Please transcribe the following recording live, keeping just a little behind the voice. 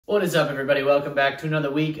What is up, everybody? Welcome back to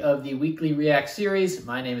another week of the Weekly React series.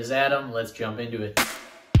 My name is Adam. Let's jump into it.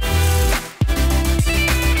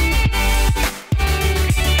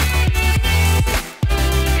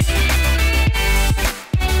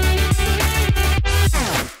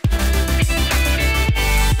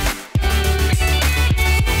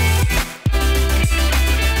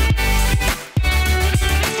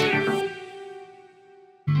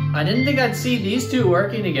 I didn't think I'd see these two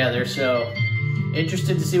working together, so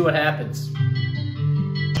interested to see what happens.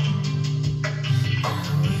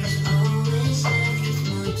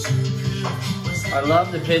 I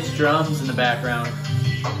love the pitched drums in the background.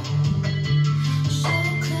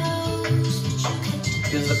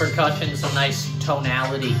 Gives the percussion some nice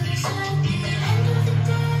tonality.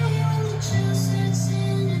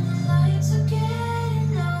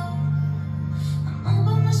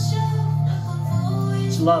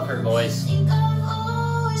 Love her voice.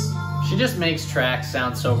 She just makes tracks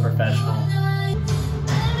sound so professional.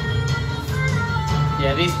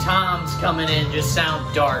 Yeah, these toms coming in just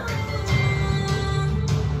sound dark.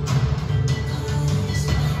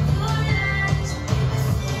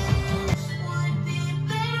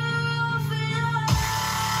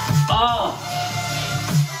 Oh!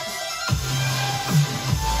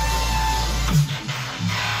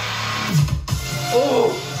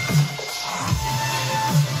 Oh!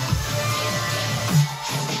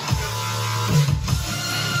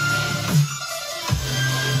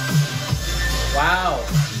 Wow.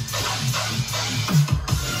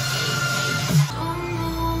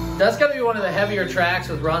 That's gotta be one of the heavier tracks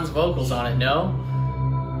with RUNN's vocals on it, no?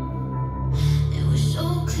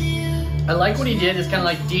 I like what he did, it's kind of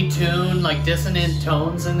like detuned, like dissonant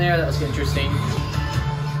tones in there. That was interesting.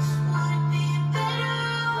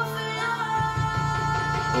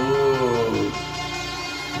 Ooh.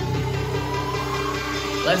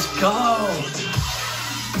 Let's go.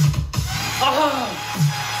 Oh!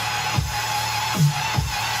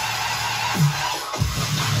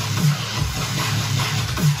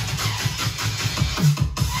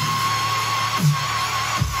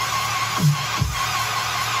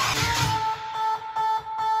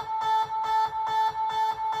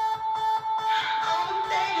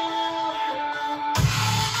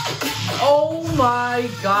 Oh my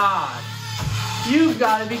God, you've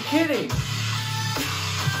got to be kidding.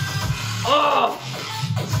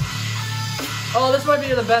 Oh, this might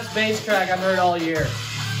be the best bass track I've heard all year.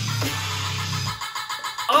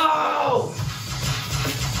 Oh,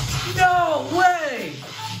 no way.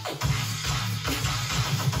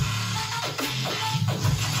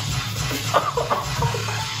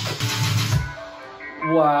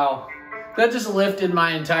 Wow, that just lifted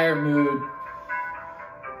my entire mood.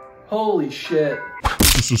 Holy shit.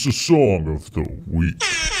 This is a song of the week.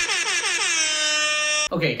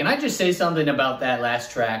 Okay, can I just say something about that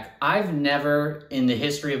last track? I've never, in the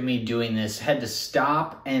history of me doing this, had to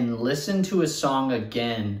stop and listen to a song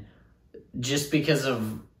again just because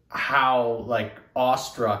of how, like,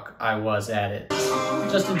 awestruck I was at it.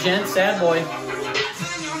 Just a Gent, SADBOii.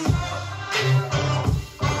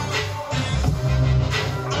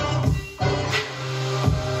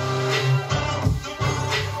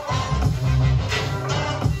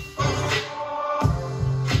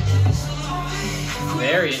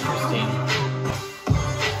 Very interesting.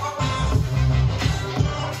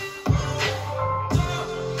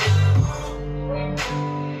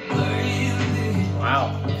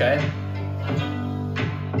 Wow, okay.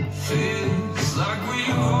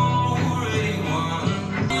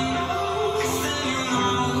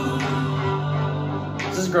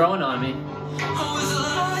 This is growing on me.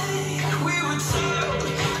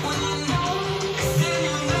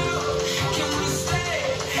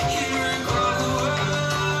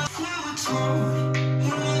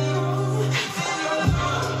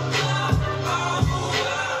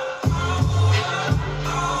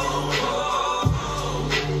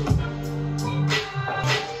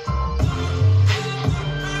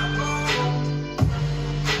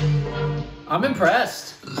 I'm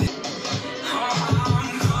impressed.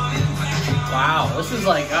 Wow, this is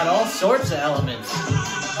like got all sorts of elements.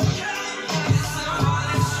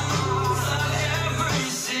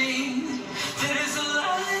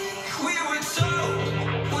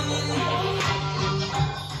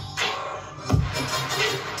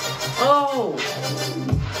 Oh!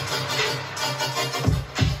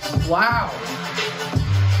 Wow.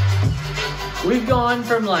 We've gone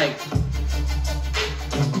from like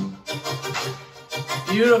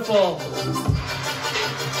beautiful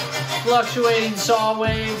fluctuating saw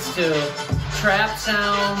waves to trap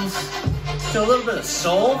sounds to a little bit of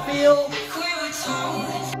soul feel.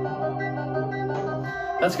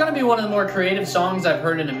 That's gonna be one of the more creative songs I've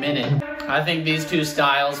heard in a minute. I think these two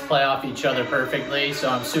styles play off each other perfectly, so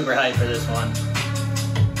I'm super hyped for this one.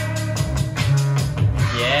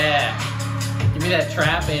 Yeah. Give me that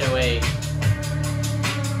trap 808.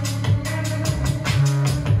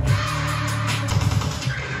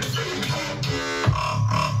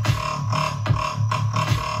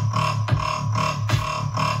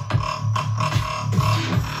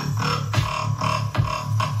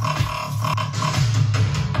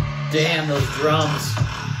 Damn, those drums.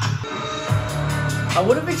 I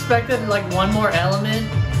would have expected like one more element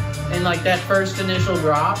in like that first initial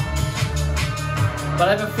drop, but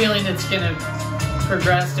I have a feeling it's gonna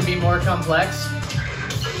progress to be more complex.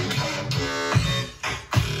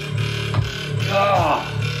 Oh.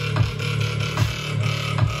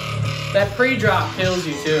 That pre-drop kills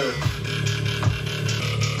you too.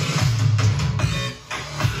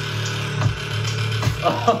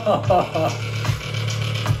 Oh.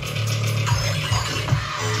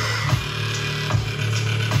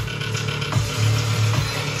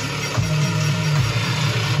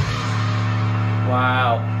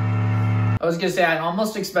 Wow. I was gonna say, I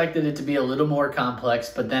almost expected it to be a little more complex,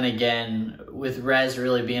 but then again, with Rezz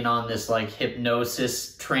really being on this like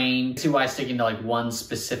hypnosis train, see why sticking to like one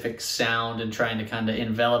specific sound and trying to kind of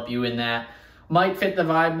envelop you in that might fit the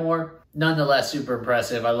vibe more. Nonetheless, super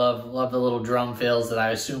impressive. I love the little drum fills that I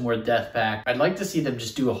assume were Deathpact. I'd like to see them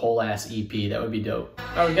just do a whole ass EP. That would be dope.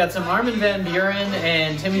 All right, we got some Armin van Buuren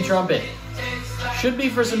and Timmy Trumpet. Should be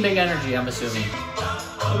for some big energy, I'm assuming.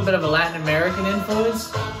 A little bit of a Latin American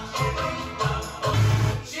influence.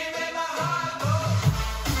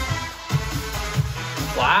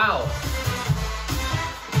 Wow.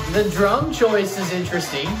 The drum choice is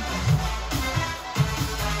interesting.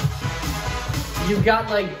 You've got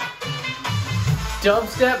like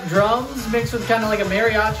dubstep drums mixed with kind of like a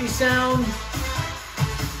mariachi sound.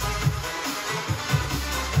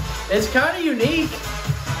 It's kind of unique.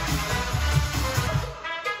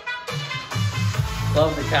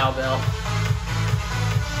 Love the cowbell.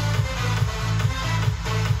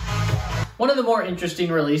 One of the more interesting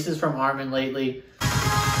releases from Armin lately.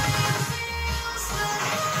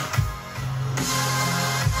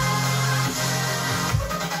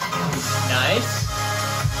 Nice.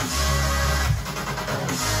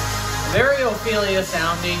 Very Ophelia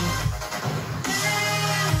sounding.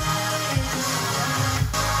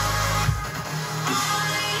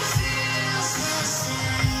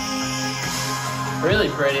 Really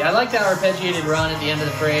pretty. I like that arpeggiated run at the end of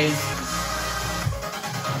the phrase.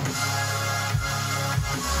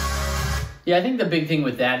 Yeah, I think the big thing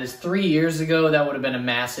with that is 3 years ago that would have been a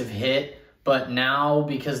massive hit, but now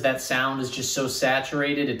because that sound is just so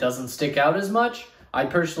saturated, it doesn't stick out as much. I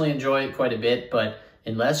personally enjoy it quite a bit, but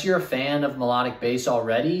unless you're a fan of melodic bass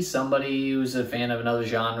already, somebody who's a fan of another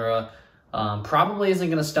genre probably isn't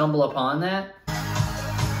going to stumble upon that.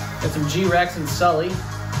 Got some G-Rex and Sully.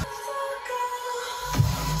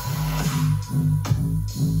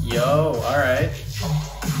 Yo, alright.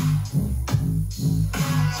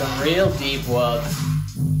 Some real deep wubs.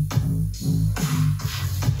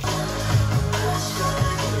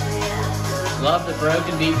 Love the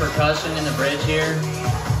broken beat percussion in the bridge here.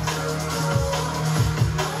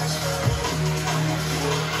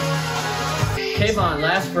 Kaivon,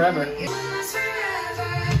 last forever.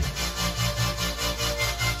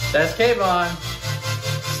 That's Kaivon.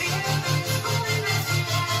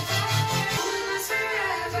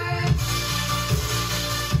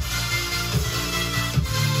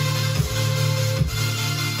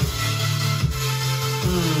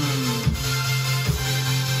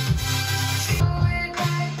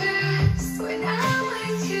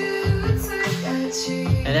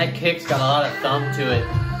 And that kick's got a lot of thump to it.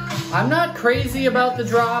 I'm not crazy about the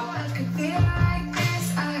drop.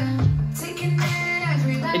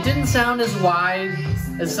 It didn't sound as wide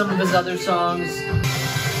as some of his other songs.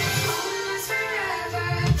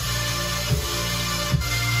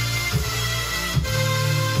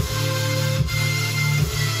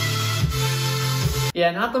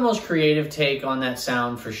 Yeah, not the most creative take on that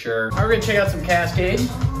sound for sure. All right, we're gonna check out some Kaskade.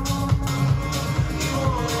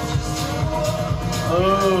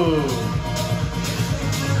 Oh.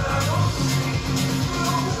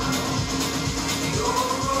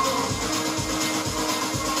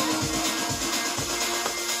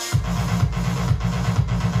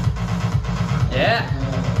 Yeah.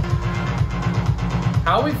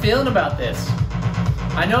 How are we feeling about this?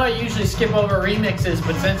 I know I usually skip over remixes,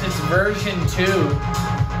 but since it's version 2,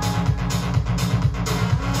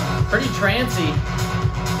 pretty trancy.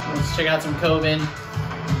 Let's check out some Koven.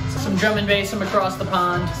 Some drum and bass from across the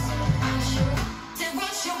pond.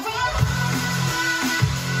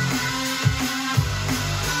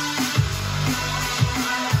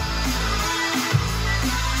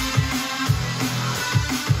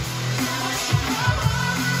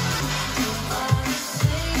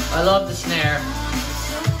 I love the snare.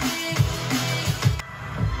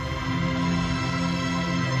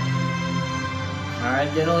 All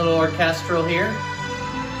right, getting a little orchestral here.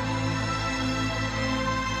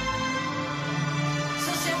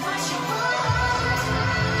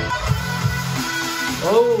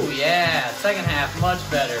 Oh yeah, second half much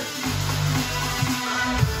better.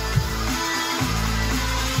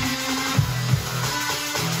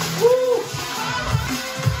 Woo!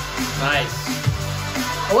 Nice.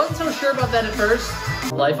 I wasn't so sure about that at first.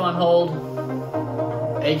 Life on Hold,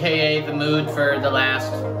 aka the mood for the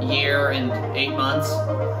last year and 8 months.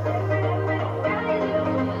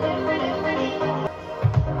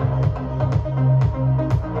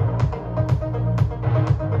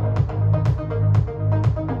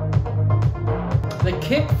 The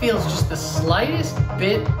kick feels just the slightest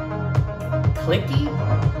bit clicky.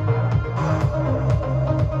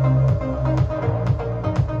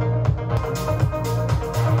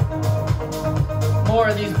 More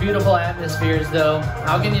of these beautiful atmospheres though.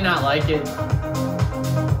 How can you not like it?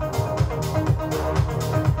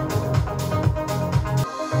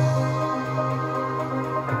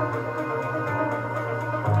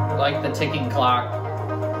 Like the ticking clock.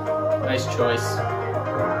 Nice choice.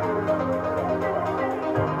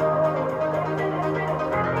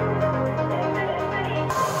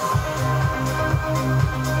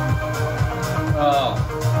 Oh.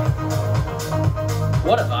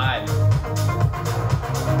 What a vibe.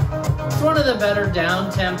 It's one of the better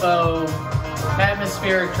down-tempo,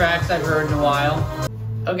 atmospheric tracks I've heard in a while.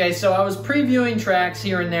 Okay, so I was previewing tracks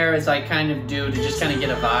here and there as I kind of do to just kind of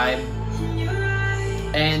get a vibe.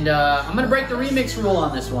 And I'm gonna break the remix rule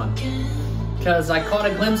on this one. Because I caught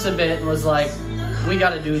a glimpse of it and was like, we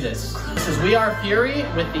gotta do this. This is We Are Fury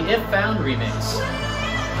with the If Found remix.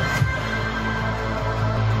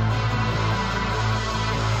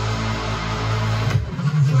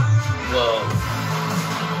 Whoa.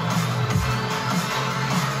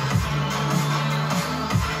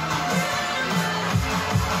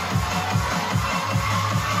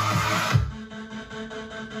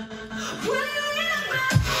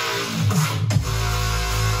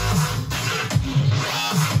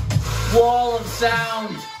 Wall of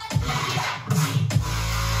sound.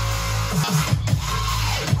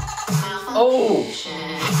 Oh.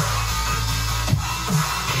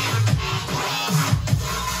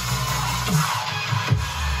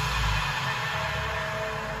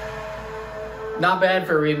 Not bad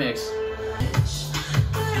for a remix.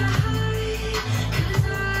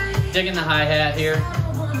 Digging the hi-hat here.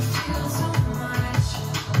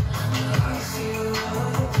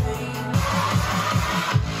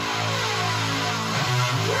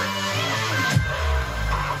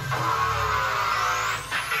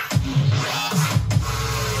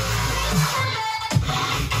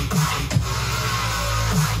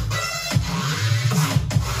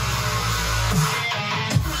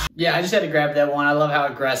 Yeah, I just had to grab that one. I love how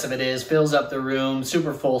aggressive it is. Fills up the room,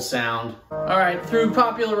 super full sound. All right, through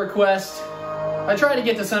popular request, I try to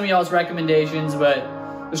get to some of y'all's recommendations, but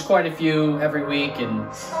there's quite a few every week, and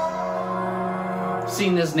I've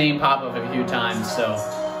seen this name pop up a few times, so.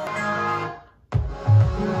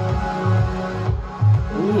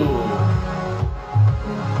 Ooh.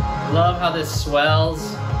 Love how this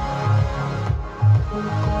swells.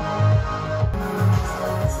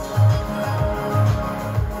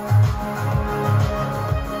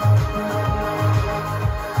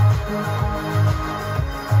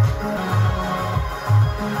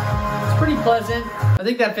 Pleasant. I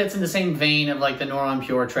think that fits in the same vein of like the Nora and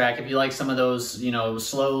Pure track. If you like some of those, you know,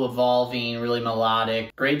 slow evolving, really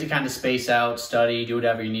melodic, great to kind of space out, study, do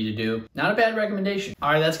whatever you need to do. Not a bad recommendation.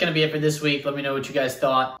 All right, that's going to be it for this week. Let me know what you guys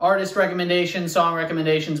thought. Artist recommendations, song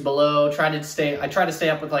recommendations below. I try to stay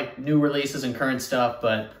up with like new releases and current stuff,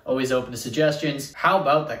 but always open to suggestions. How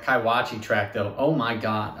about that Wachi track though? Oh my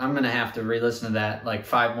God, I'm going to have to re-listen to that like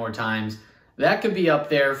 5 more times. That could be up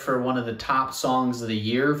there for one of the top songs of the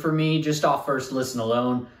year for me, just off first listen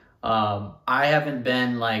alone. I haven't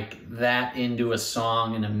been like that into a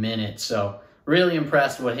song in a minute, so really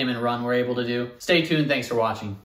impressed what him and RUNN were able to do. Stay tuned, thanks for watching.